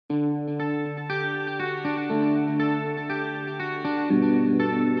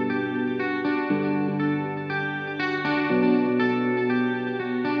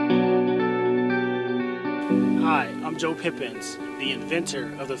Joe Pippins, the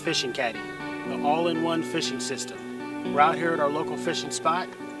inventor of the Fishing Caddy, the all-in-one fishing system. We're out here at our local fishing spot,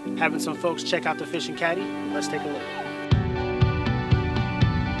 having some folks check out the Fishing Caddy. Let's take a look.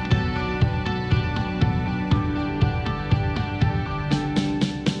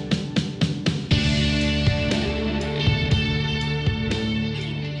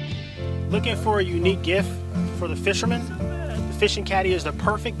 Looking for a unique gift for the fisherman? The Fishing Caddy is the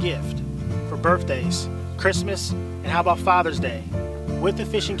perfect gift for birthdays, Christmas, and how about Father's Day? With the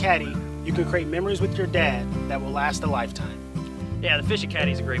Fishing Caddy, you can create memories with your dad that will last a lifetime. Yeah, the Fishing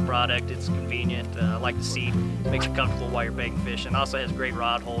Caddy is a great product. It's convenient. I like the seat. It makes you comfortable while you're baiting fishing. Also has great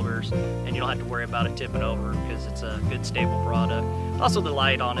rod holders, and you don't have to worry about it tipping over because it's a good, stable product. Also, the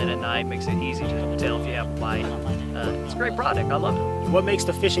light on it at night makes it easy to tell if you have a bite. It's a great product. I love it. What makes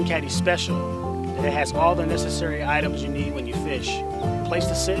the Fishing Caddy special? That it has all the necessary items you need when you fish. A place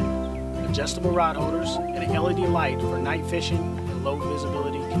to sit, adjustable rod holders, and an LED light for night fishing and low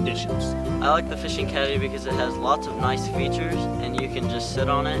visibility conditions. I like the Fishing Caddy because it has lots of nice features and you can just sit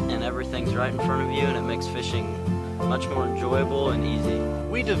on it and everything's right in front of you and it makes fishing much more enjoyable and easy.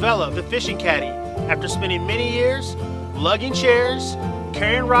 We developed the Fishing Caddy after spending many years lugging chairs,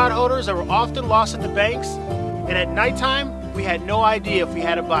 carrying rod holders that were often lost at the banks, and at nighttime we had no idea if we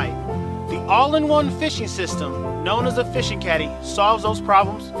had a bite. The all-in-one fishing system known as the Fishing Caddy solves those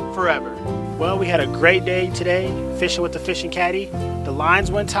problems forever. Well, we had a great day today fishing with the Fishing Caddy. The lines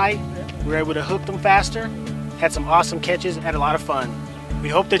went tight, we were able to hook them faster, had some awesome catches, had a lot of fun. We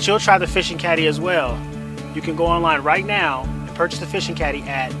hope that you'll try the Fishing Caddy as well. You can go online right now and purchase the Fishing Caddy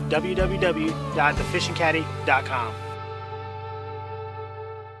at www.thefishingcaddy.com.